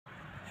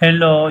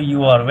Hello,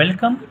 you are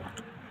welcome.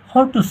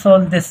 How to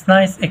solve this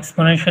nice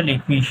exponential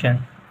equation,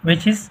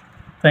 which is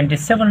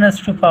 27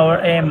 raised to power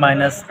a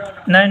minus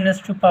 9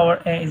 raised to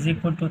power a is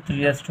equal to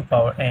 3 raised to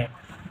power a.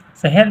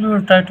 So here we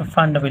will try to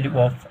find the value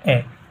of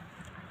a.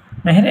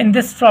 Now here in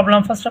this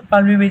problem, first of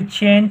all, we will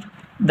change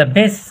the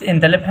base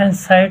in the left hand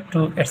side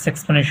to its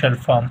exponential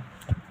form.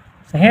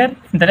 So here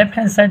in the left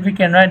hand side, we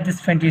can write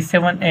this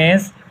 27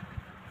 as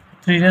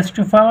 3 raised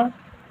to power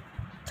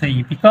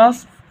 3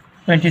 because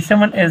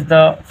 27 is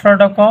the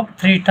product of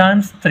 3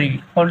 times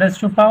 3 whole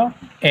raised to power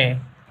a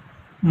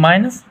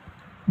minus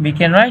we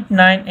can write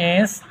 9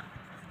 as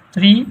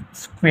 3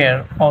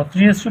 square or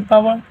 3 raised to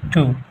power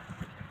 2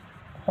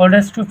 whole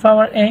raised to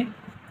power a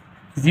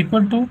is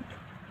equal to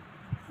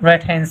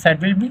right hand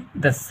side will be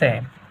the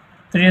same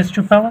 3 raised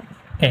to power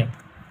a.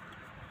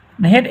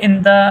 Now here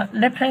in the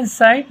left hand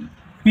side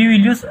we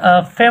will use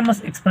a famous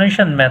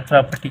exponential math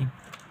property.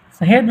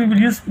 So here we will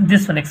use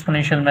this one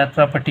exponential math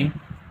property.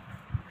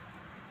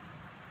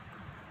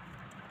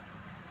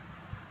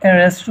 A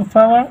raised to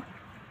power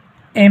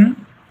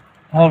m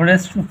whole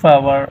raised to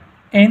power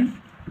n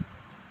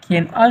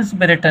can also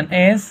be written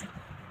as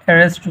a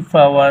raised to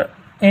power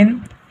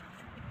n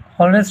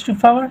whole raised to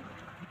power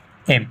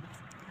m.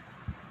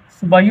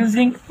 So by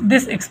using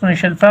this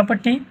exponential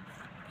property,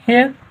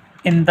 here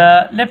in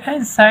the left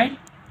hand side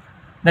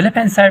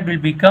will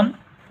become,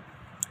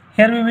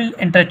 here we will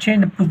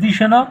interchange the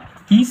position of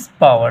these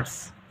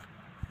powers.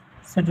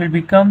 So it will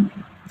become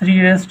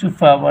 3 raised to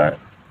power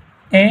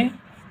a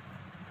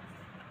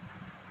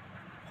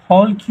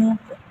whole cube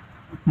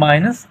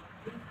minus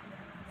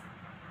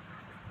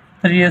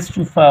 3 raised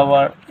to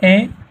power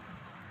a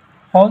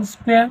whole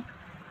square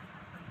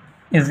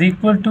is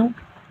equal to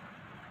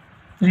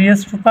 3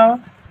 raised to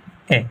power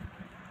a.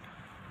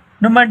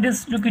 Now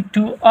just look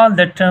into all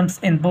the terms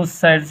in both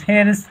sides.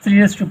 Here is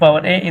 3 raised to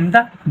power a in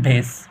the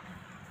base.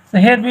 So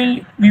here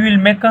we will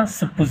make a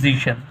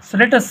supposition. So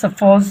let us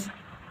suppose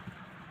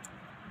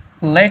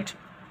let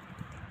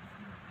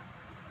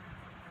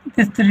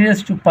this 3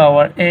 raised to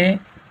power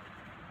a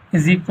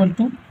is equal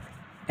to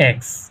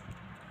x.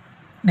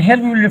 Now here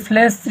we will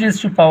replace 3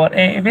 raised to power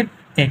a with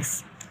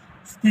x.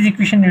 So this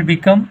equation will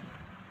become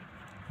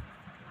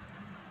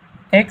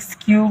x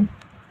cube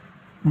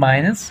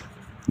minus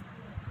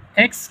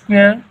x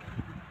square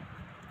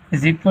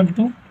is equal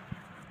to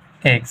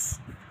x.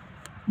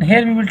 Now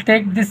here we will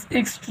take this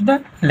x to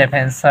the left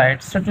hand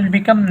side, so it will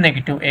become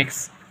negative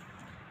x,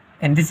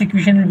 and this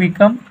equation will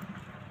become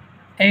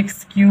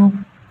x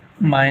cube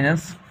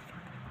minus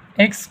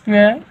x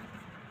square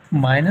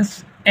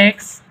minus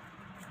x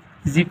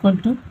is equal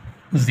to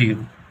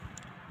 0.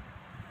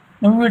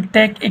 Now we will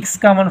take x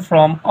common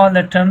from all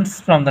the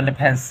terms from the left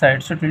hand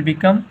side, so it will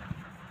become,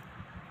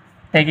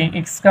 taking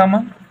x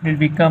common, it will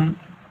become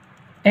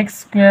x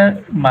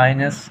square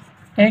minus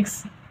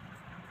x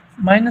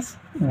minus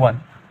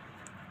 1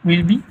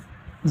 will be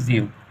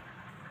 0.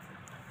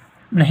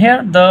 Now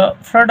here the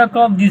product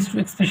of these two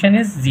expression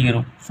is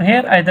 0. So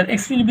here either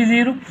x will be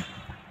 0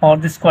 or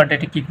this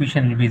quadratic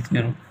equation will be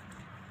 0.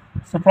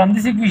 So from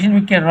this equation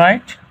we can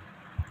write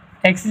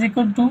x is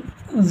equal to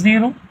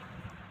 0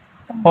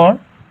 or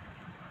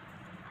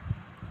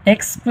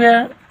x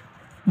square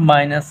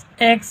minus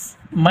x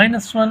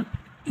minus 1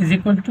 is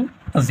equal to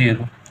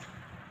 0.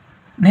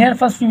 Now here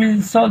first we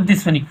will solve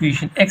this one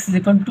equation, x is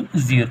equal to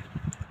 0.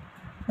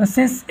 Now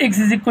since x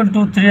is equal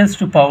to 3 raised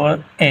to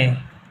power a,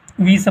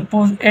 we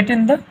suppose it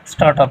in the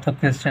start of the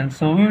question,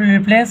 so we will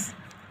replace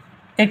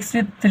x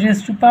with 3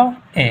 raised to power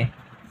a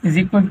is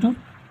equal to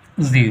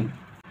 0.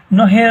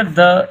 Now here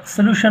the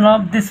solution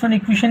of this one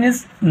equation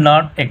is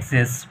not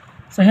exist,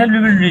 so here we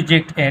will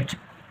reject it.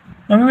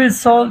 Now we will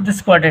solve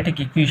this quadratic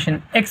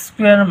equation, x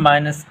square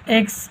minus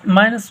x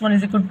minus 1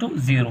 is equal to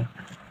 0.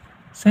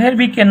 So here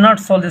we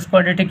cannot solve this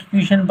quadratic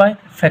equation by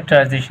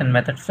factorization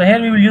method, so here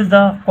we will use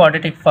the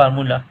quadratic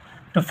formula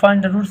to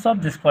find the roots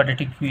of this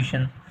quadratic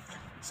equation.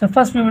 So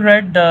first we will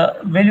write the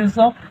values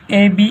of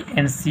a, b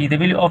and c. The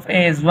value of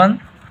a is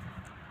 1,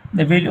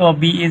 the value of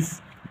b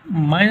is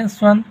minus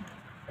 1,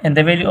 and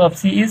the value of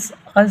c is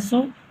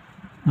also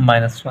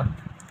minus 1.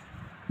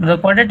 The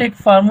quadratic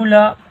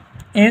formula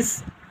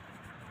is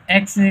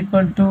x is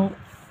equal to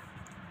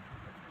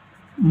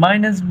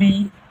minus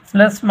b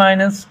plus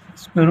minus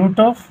square root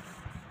of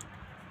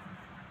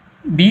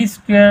b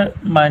square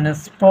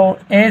minus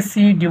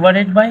 4ac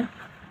divided by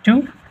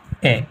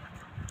 2a.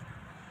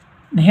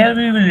 Here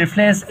we will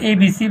replace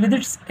abc with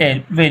its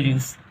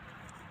values,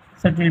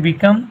 so it will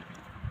become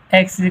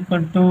x is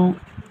equal to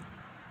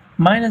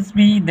minus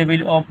b, the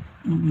value of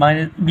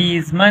minus b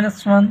is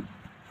minus 1,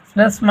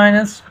 plus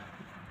minus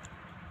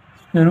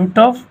square root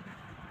of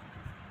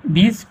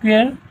b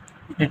square,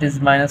 that is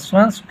minus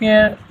 1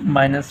 square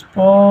minus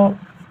 4ac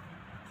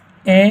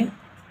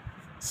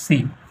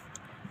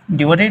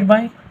divided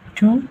by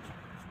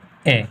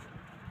 2a.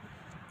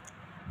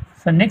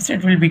 So next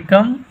it will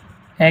become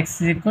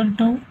x is equal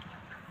to,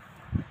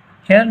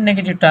 here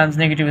negative times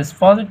negative is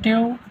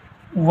positive,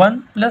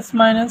 1 plus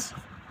minus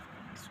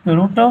square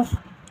root of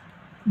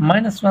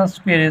minus 1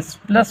 square is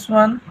plus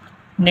 1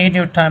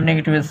 Negative times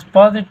negative is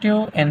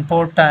positive, and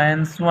 4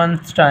 times 1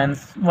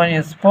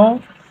 is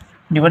 4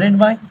 divided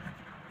by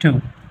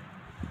 2.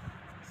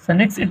 So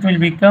next it will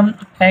become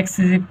x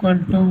is equal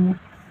to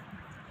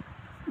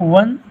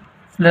 1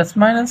 plus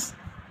minus,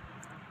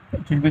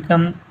 it will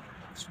become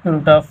square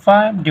root of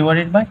 5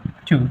 divided by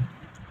 2.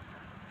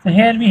 So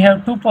here we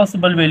have two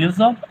possible values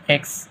of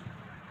x.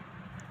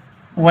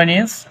 One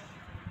is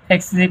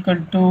x is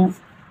equal to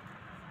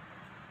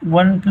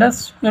 1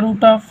 plus square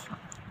root of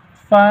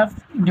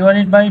 5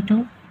 divided by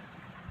 2,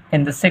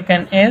 and the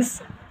second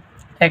is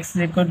x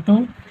is equal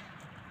to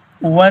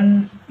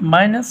 1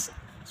 minus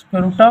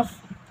square root of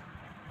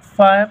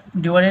 5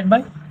 divided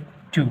by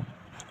 2.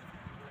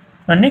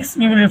 Now next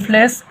we will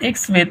replace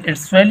x with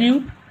its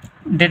value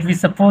that we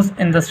suppose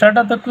in the start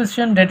of the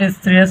question, that is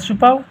 3 raised to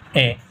power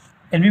a,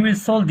 and we will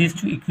solve these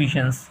two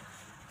equations.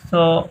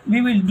 So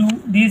we will do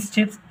these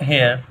steps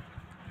here.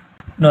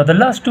 Now the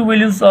last two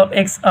values of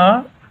x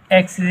are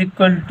x is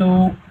equal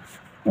to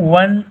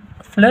 1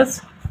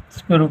 plus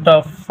square root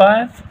of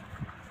 5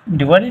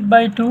 divided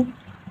by 2,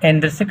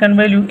 and the second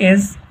value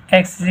is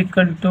x is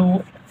equal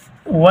to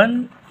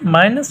 1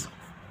 minus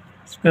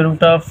square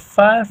root of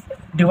 5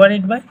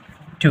 divided by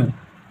 2.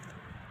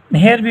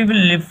 Here we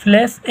will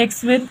replace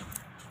x with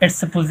its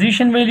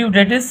supposition value,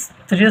 that is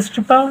 3 raised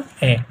to power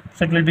a.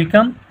 So it will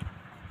become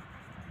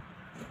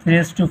 3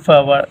 raised to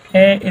power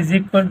a is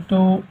equal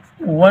to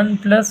 1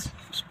 plus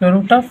square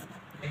root of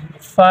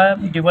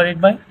 5 divided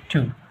by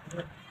 2.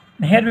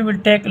 Here we will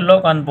take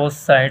log on both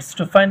sides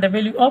to find the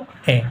value of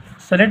a.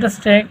 So let us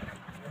take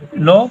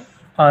log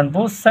on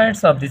both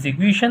sides of this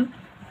equation.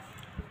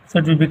 So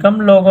it will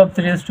become log of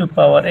 3 raised to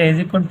power a is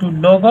equal to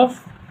log of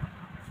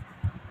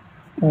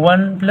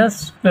 1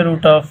 plus square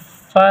root of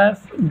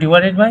 5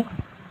 divided by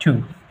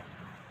 2.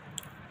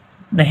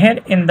 Now here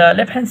in the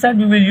left hand side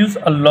we will use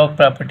a log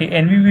property,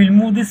 and we will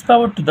move this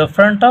power to the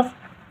front of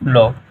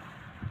log.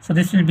 So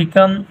this will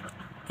become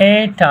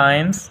a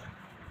times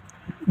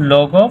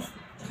log of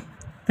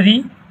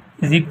 3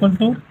 is equal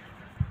to,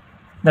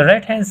 the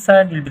right hand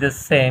side will be the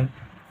same,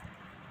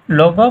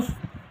 log of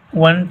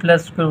 1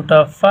 plus square root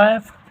of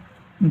 5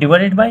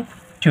 divided by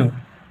 2.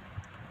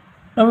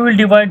 Now we will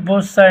divide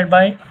both sides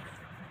by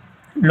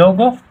log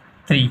of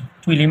 3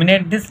 to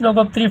eliminate this log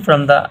of 3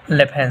 from the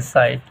left hand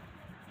side.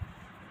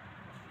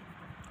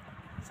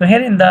 So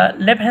here in the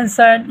left hand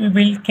side we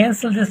will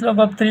cancel this log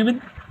of 3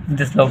 with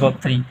this log of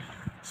 3.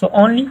 So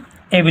only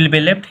a will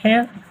be left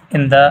here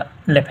in the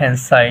left hand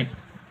side,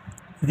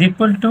 is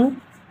equal to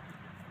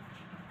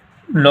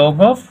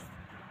log of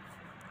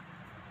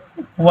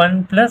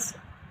 1 plus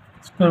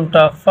square root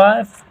of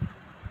 5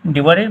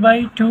 divided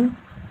by 2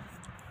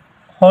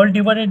 whole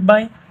divided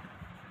by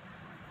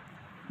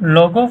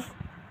log of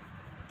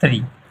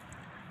 3.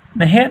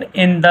 Now here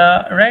in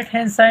the right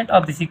hand side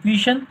of this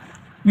equation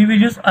we will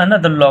use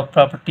another log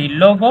property,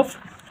 log of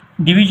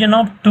division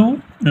of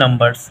two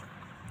numbers.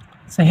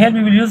 So here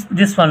we will use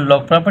this one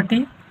log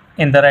property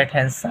in the right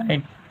hand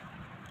side,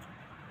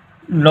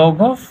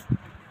 log of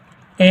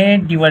a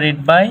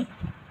divided by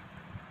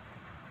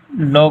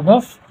log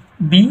of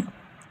b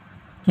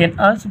can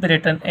also be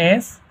written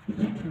as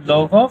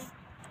log of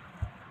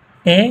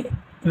a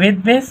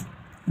with base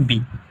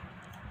b.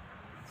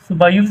 So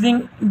by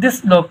using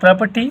this log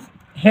property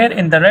here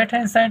in the right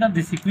hand side of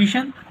this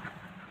equation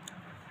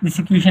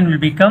will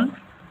become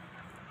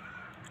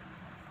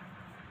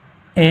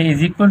a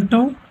is equal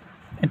to,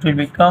 it will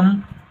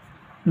become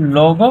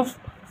log of,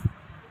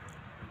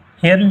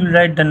 here we will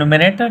write the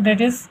numerator,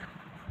 that is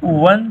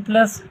 1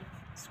 plus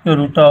square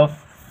root of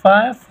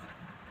 5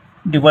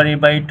 divided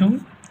by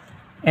 2,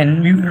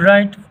 and we will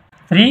write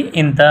 3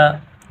 in the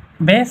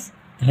base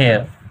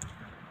here.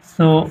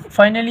 So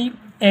finally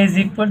a is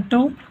equal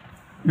to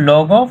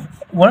log of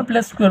 1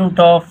 plus square root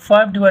of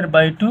 5 divided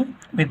by 2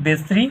 with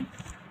base 3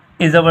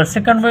 is our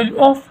second value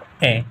of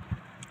a.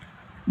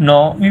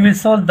 Now we will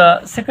solve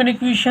the second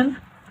equation,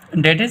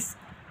 that is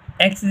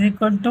x is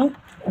equal to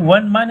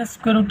 1 minus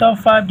square root of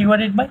 5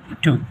 divided by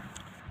 2.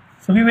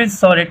 So we will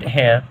solve it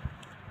here.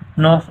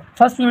 Now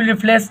first we will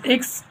replace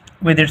x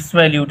with its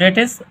value, that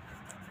is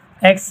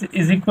x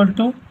is equal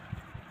to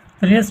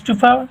 3 raised to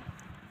power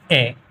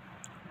a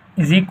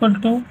is equal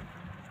to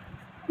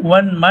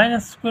 1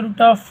 minus square root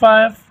of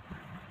 5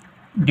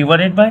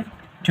 divided by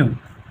 2.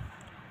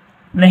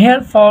 Now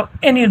here for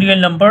any real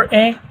number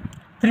a,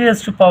 3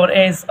 raised to power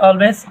a is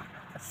always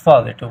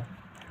positive.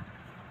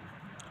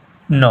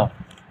 Now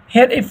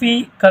here if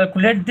we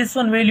calculate this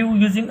one value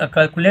using a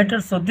calculator,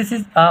 so this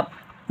is a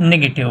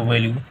negative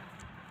value,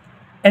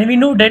 and we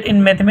know that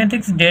in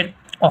mathematics that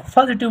a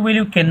positive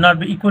value cannot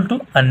be equal to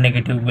a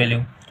negative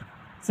value.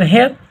 So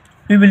here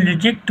we will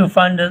reject to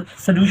find a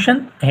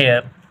solution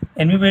here,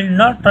 and we will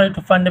not try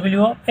to find the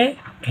value of a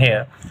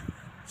here.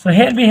 So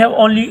here we have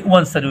only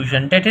one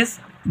solution, that is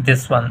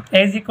this one,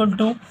 a is equal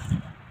to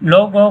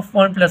log of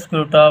 1 plus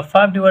square root of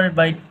 5 divided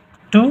by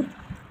 2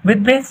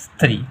 with base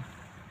 3.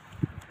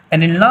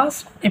 And in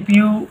last, if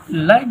you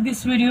like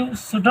this video,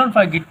 so don't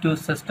forget to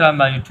subscribe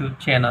my YouTube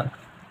channel.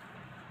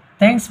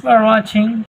 Thanks for watching.